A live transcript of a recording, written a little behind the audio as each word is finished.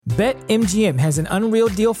BetMGM has an unreal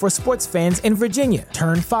deal for sports fans in Virginia.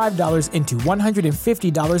 Turn $5 into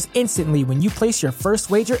 $150 instantly when you place your first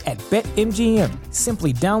wager at BetMGM.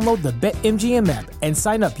 Simply download the BetMGM app and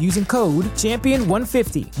sign up using code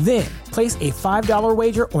Champion150. Then, place a $5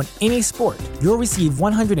 wager on any sport. You'll receive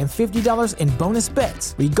 $150 in bonus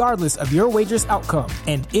bets, regardless of your wager's outcome.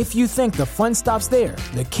 And if you think the fun stops there,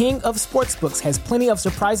 the King of Sportsbooks has plenty of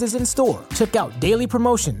surprises in store. Check out daily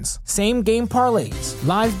promotions, same-game parlays,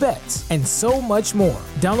 live bets, and so much more.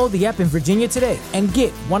 Download the app in Virginia today and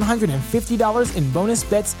get $150 in bonus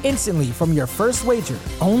bets instantly from your first wager.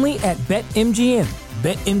 Only at BetMGM.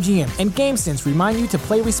 BetMGM and GameSense remind you to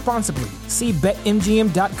play responsibly. See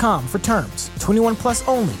BetMGM.com for terms. 21 plus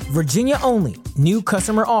only. Virginia only. New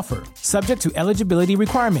customer offer. Subject to eligibility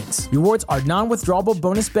requirements. Rewards are non-withdrawable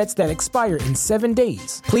bonus bets that expire in 7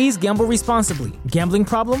 days. Please gamble responsibly. Gambling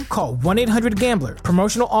problem? Call 1-800-GAMBLER.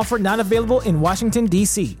 Promotional offer not available in Washington,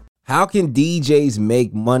 D.C. How can DJs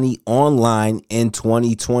make money online in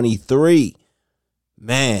 2023?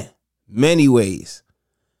 Man, many ways.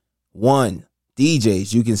 1.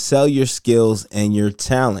 DJs, you can sell your skills and your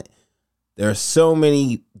talent. There are so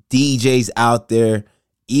many DJs out there,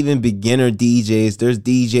 even beginner DJs. There's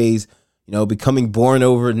DJs, becoming born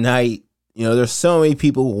overnight. There's so many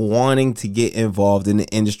people wanting to get involved in the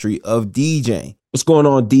industry of DJing. What's going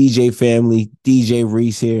on, DJ family? DJ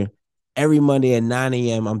Reese here. Every Monday at 9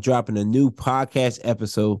 a.m., I'm dropping a new podcast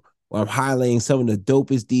episode where I'm highlighting some of the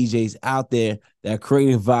dopest DJs out there that are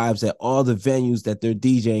creating vibes at all the venues that they're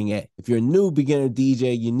DJing at. If you're a new beginner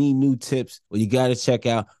DJ, you need new tips, well, you got to check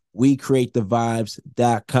out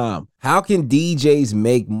WeCreateTheVibes.com. How can DJs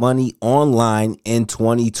make money online in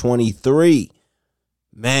 2023?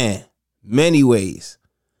 Man, many ways.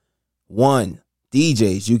 1.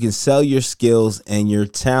 DJs, you can sell your skills and your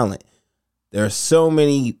talent. There are so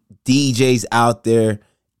many DJs out there,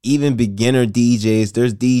 even beginner DJs.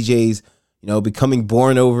 There's DJs, becoming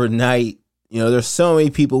born overnight. There's so many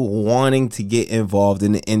people wanting to get involved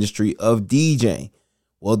in the industry of DJing.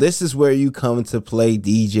 Well, this is where you come into play,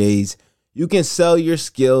 DJs. You can sell your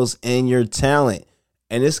skills and your talent.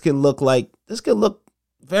 And this can look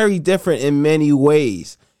very different in many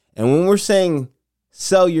ways. And when we're saying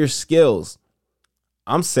sell your skills,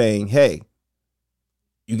 I'm saying, hey,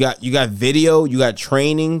 you got video, you got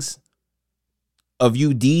trainings of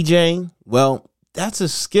you DJing. Well, that's a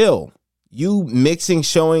skill. You mixing,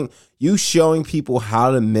 showing people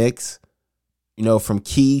how to mix, from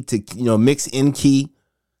key to, mix in key.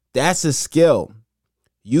 That's a skill.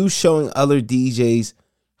 You showing other DJs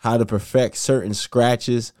how to perfect certain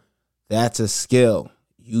scratches. That's a skill.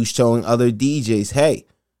 You showing other DJs, hey,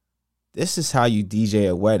 this is how you DJ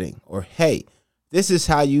a wedding. Or, hey, this is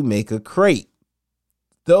how you make a crate.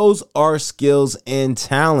 Those are skills and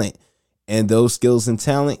talent. And those skills and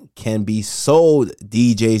talent can be sold,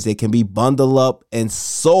 DJs. They can be bundled up and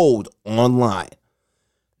sold online.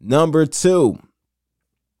 Number 2,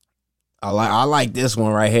 I like this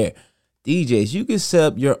one right here. DJs, you can set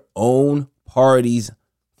up your own parties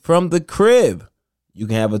from the crib. You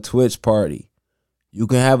can have a Twitch party. You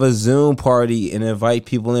can have a Zoom party and invite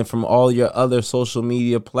people in from all your other social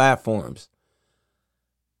media platforms.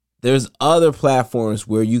 There's other platforms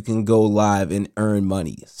where you can go live and earn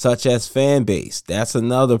money, such as Fanbase. That's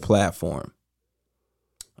another platform.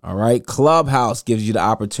 All right. Clubhouse gives you the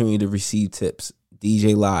opportunity to receive tips.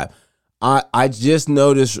 DJ Live. I just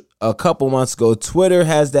noticed a couple months ago, Twitter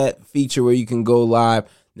has that feature where you can go live.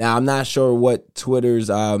 Now, I'm not sure what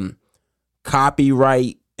Twitter's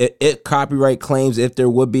copyright claims, if there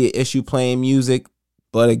would be an issue playing music.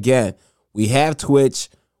 But again, we have Twitch,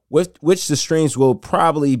 which the streams will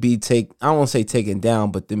probably be I don't want to say taken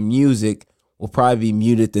down, but the music will probably be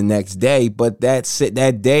muted the next day. But that's it.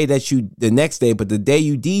 The next day, but the day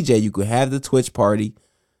you DJ, you could have the Twitch party,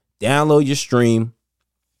 download your stream,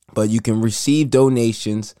 but you can receive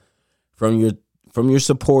donations from your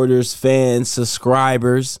supporters, fans,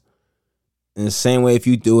 subscribers, in the same way if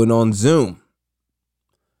you do it on Zoom.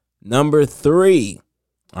 Number 3,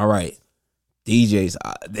 all right. DJs,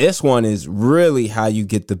 this one is really how you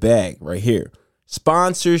get the bag right here.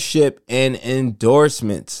 Sponsorship and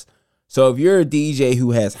endorsements. So if you're a DJ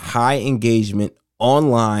who has high engagement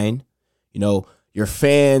online, your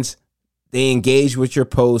fans, they engage with your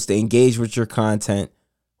posts, they engage with your content.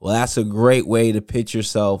 Well, that's a great way to pitch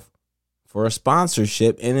yourself for a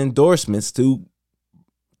sponsorship and endorsements to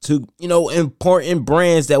important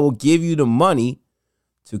brands that will give you the money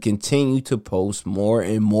to continue to post more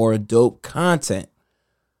and more dope content.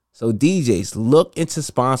 So DJs, look into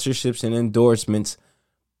sponsorships and endorsements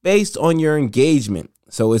based on your engagement.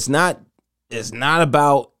 So it's not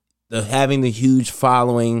about having the huge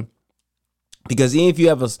following. Because even if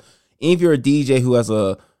you're a DJ who has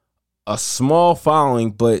a small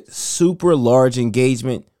following but super large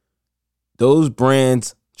engagement, those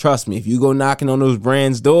brands, trust me, if you go knocking on those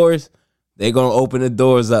brands' doors, they're going to open the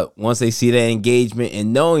doors up once they see that engagement,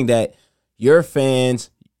 and knowing that your fans,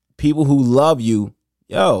 people who love you,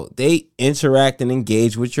 they interact and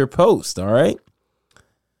engage with your post, all right?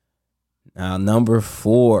 Now, number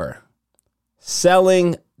 4,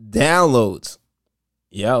 selling downloads.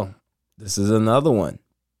 This is another one.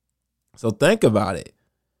 So think about it.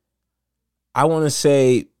 I want to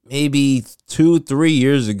say maybe 2-3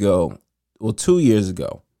 years ago, 2 years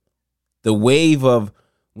ago, the wave of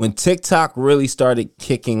when TikTok really started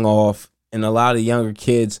kicking off, and a lot of younger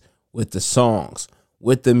kids with the songs,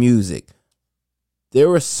 with the music, there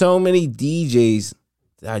were so many DJs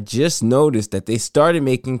that I just noticed that they started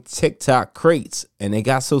making TikTok crates, and they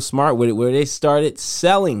got so smart with it where they started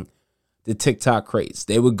selling the TikTok crates.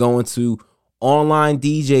 They would go into online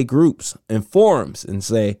DJ groups and forums and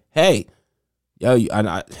say, hey, you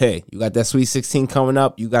got that Sweet 16 coming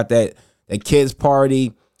up. You got that kids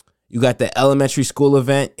party. You got the elementary school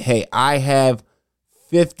event. Hey, I have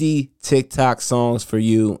 50 TikTok songs for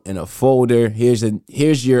you in a folder. Here's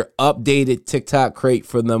your updated TikTok crate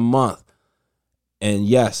for the month. And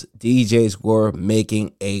yes, DJs were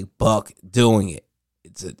making a buck doing it.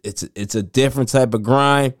 It's a different type of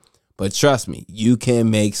grind, but trust me, you can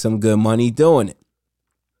make some good money doing it.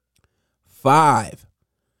 5,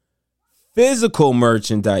 physical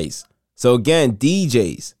merchandise. So again,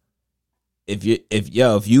 DJs,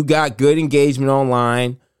 if you got good engagement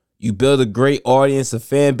online, you build a great audience, a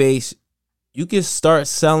fan base, you can start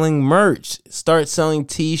selling merch, start selling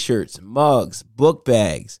t-shirts, mugs, book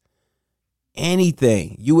bags,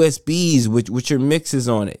 anything, USBs with your mixes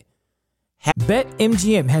on it.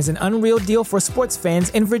 BetMGM has an unreal deal for sports fans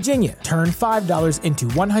in Virginia. Turn $5 into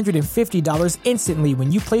 $150 instantly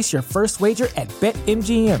when you place your first wager at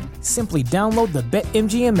BetMGM. Simply download the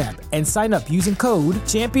BetMGM app and sign up using code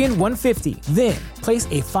Champion150. Then, place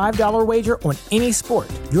a $5 wager on any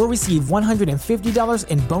sport. You'll receive $150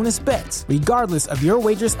 in bonus bets, regardless of your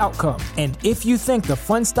wager's outcome. And if you think the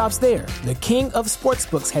fun stops there, the King of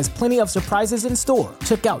Sportsbooks has plenty of surprises in store.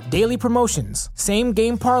 Check out daily promotions,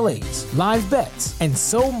 same-game parlays, live bets, and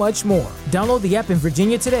so much more. Download the app in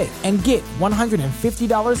Virginia today and get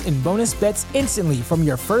 $150 in bonus bets instantly from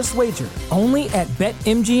your first wager. Only at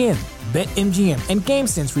BetMGM. BetMGM and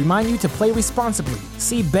GameSense remind you to play responsibly.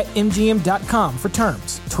 See BetMGM.com for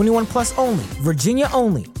terms. 21 plus only. Virginia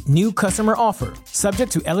only. New customer offer.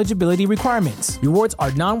 Subject to eligibility requirements. Rewards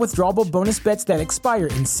are non-withdrawable bonus bets that expire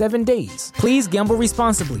in 7 days. Please gamble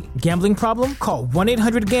responsibly. Gambling problem? Call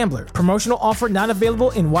 1-800-GAMBLER. Promotional offer not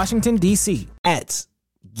available in Washington, D.C. At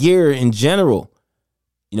gear in general.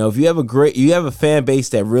 If you have a fan base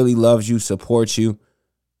that really loves you, supports you,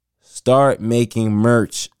 start making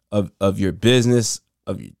merch of your business,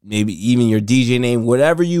 of maybe even your DJ name,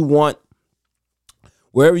 whatever you want,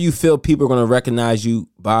 wherever you feel people are going to recognize you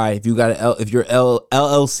by. If you're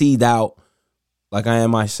LLC'd out, like I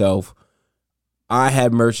am myself, I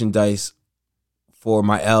have merchandise for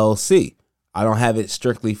my LLC. I don't have it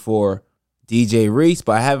strictly for DJ Reese,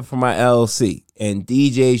 but I have it for my LLC. And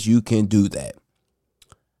DJs, you can do that.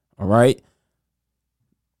 All right.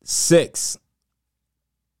 6.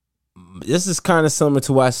 This is kind of similar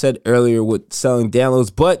to what I said earlier with selling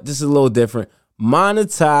downloads, but this is a little different.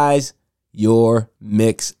 Monetize your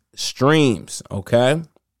mix streams, okay?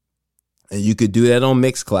 And you could do that on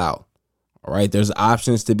Mixcloud. All right, there's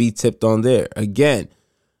options to be tipped on there. Again,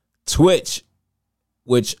 Twitch,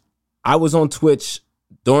 which I was on Twitch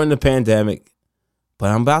during the pandemic,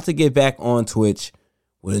 but I'm about to get back on Twitch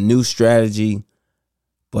with a new strategy.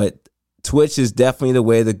 But Twitch is definitely the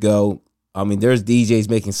way to go. I mean, there's DJs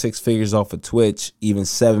making 6 figures off of Twitch, even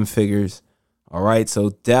 7 figures. All right,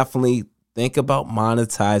 so definitely think about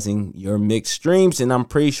monetizing your mixed streams, and I'm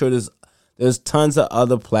pretty sure there's tons of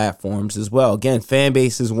other platforms as well. Again,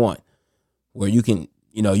 Fanbase is one where you can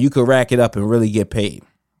rack it up and really get paid.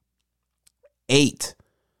 8,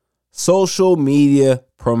 social media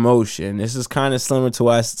promotion. This is kind of similar to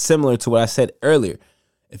what I said earlier.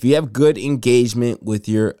 If you have good engagement with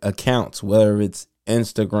your accounts, whether it's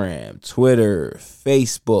Instagram, Twitter,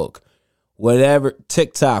 Facebook, whatever,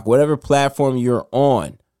 TikTok, whatever platform you're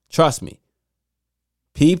on, trust me,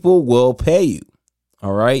 people will pay you.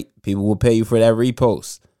 All right? People will pay you for that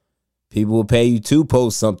repost. People will pay you to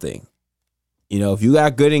post something. If you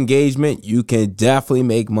got good engagement, you can definitely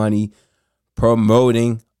make money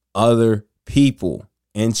promoting other people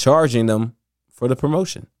and charging them for the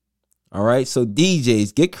promotion. All right? So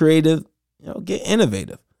DJs, get creative, get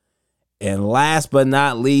innovative. And last but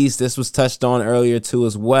not least, this was touched on earlier too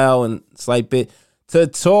as well, and slight bit,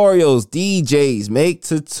 tutorials. DJs make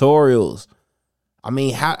tutorials. I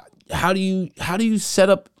mean, how do you set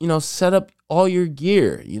up all your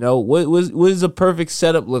gear? What does a perfect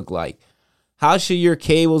setup look like? How should your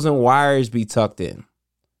cables and wires be tucked in?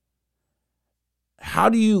 How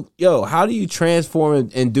do you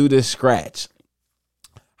transform and do this scratch?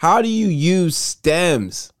 How do you use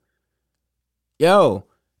stems?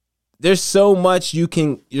 There's so much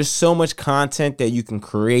content that you can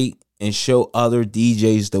create and show other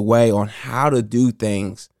DJs the way on how to do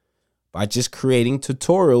things by just creating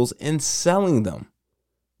tutorials and selling them,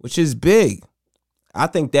 which is big. I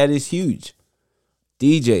think that is huge.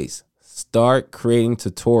 DJs, start creating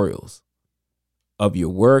tutorials of your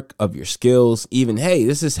work, of your skills. Even, hey,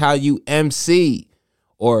 this is how you MC,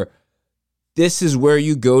 or this is where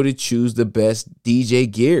you go to choose the best DJ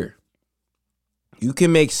gear. You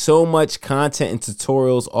can make so much content and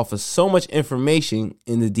tutorials off of so much information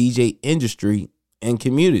in the DJ industry and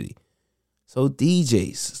community. So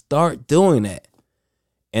DJs, start doing that.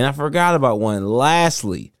 And I forgot about one.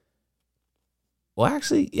 Lastly,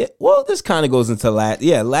 this kind of goes into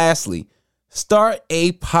lastly, start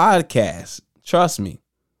a podcast. Trust me.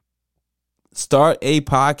 Start a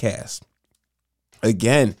podcast.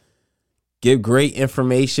 Again, give great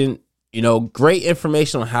information. Great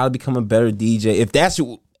information on how to become a better DJ. If that's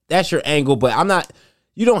your angle, but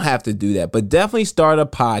you don't have to do that. But definitely start a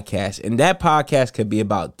podcast. And that podcast could be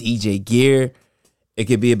about DJ gear. It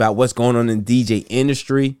could be about what's going on in the DJ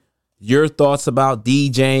industry. Your thoughts about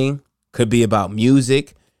DJing. Could be about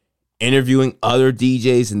music. Interviewing other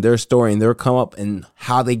DJs and their story and their come up and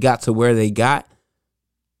how they got to where they got.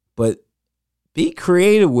 But be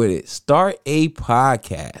creative with it. Start a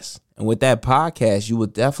podcast. And with that podcast, you will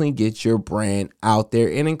definitely get your brand out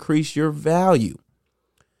there and increase your value.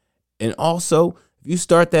 And also, if you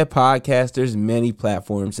start that podcast, there's many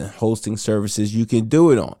platforms and hosting services you can do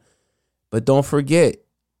it on. But don't forget,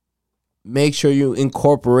 make sure you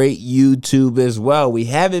incorporate YouTube as well. We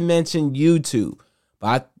haven't mentioned YouTube, but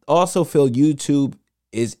I also feel YouTube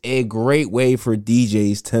is a great way for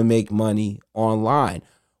DJs to make money online.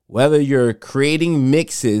 Whether you're creating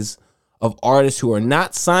mixes of artists who are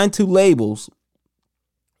not signed to labels,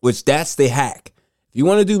 which that's the hack. If you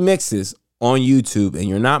want to do mixes on YouTube and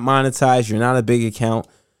you're not monetized, you're not a big account,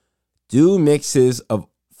 do mixes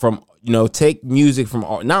take music from,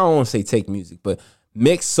 not I don't want to say take music, but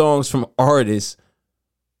mix songs from artists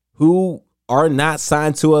who are not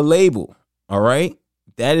signed to a label. All right.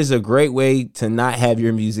 That is a great way to not have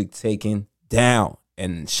your music taken down.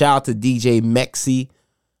 And shout out to DJ Mexi.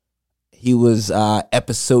 He was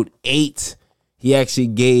episode 8. He actually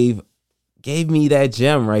gave me that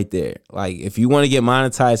gem right there. Like, if you want to get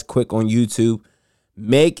monetized quick on YouTube,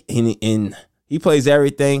 he plays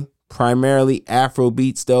everything, primarily Afro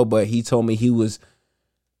beats though, but he told me he was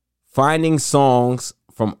finding songs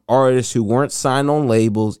from artists who weren't signed on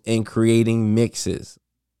labels and creating mixes.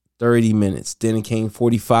 30 minutes, then it came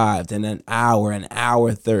 45, then an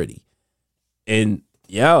hour 30. And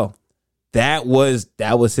that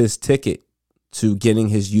was his ticket to getting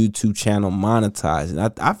his YouTube channel monetized. And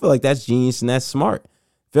I feel like that's genius and that's smart.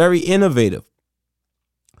 Very innovative.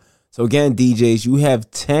 So again, DJs, you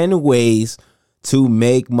have 10 ways to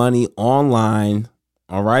make money online,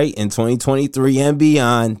 all right, in 2023 and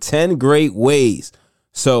beyond. 10 great ways.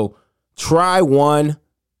 So try one.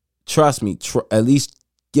 Trust me, at least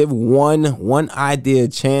give one idea a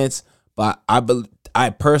chance. But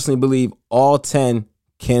I personally believe all 10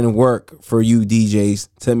 can work for you DJs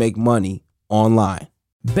to make money online.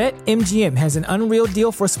 BetMGM has an unreal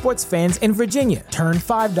deal for sports fans in Virginia. Turn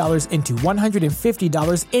 $5 into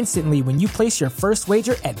 $150 instantly when you place your first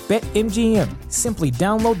wager at BetMGM. Simply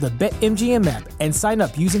download the BetMGM app and sign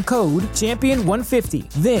up using code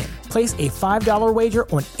Champion150. Then, place a $5 wager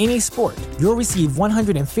on any sport. You'll receive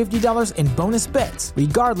 $150 in bonus bets,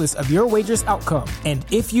 regardless of your wager's outcome. And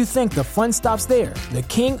if you think the fun stops there, the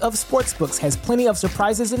king of sportsbooks has plenty of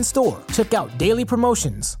surprises in store. Check out daily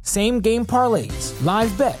promotions, same-game parlays,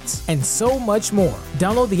 live bets, and so much more.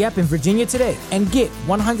 Download the app in Virginia today and get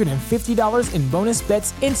 $150 in bonus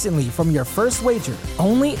bets instantly from your first wager.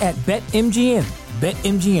 Only at BetMGM.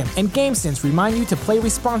 BetMGM and GameSense remind you to play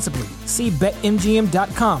responsibly. See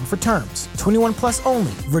BetMGM.com for terms. 21 plus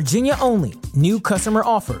only. Virginia only. New customer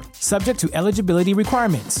offer. Subject to eligibility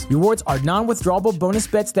requirements. Rewards are non-withdrawable bonus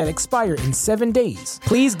bets that expire in 7 days.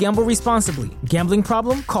 Please gamble responsibly. Gambling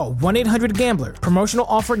problem? Call 1-800-GAMBLER. Promotional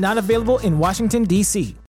offer not available in Washington, D.C.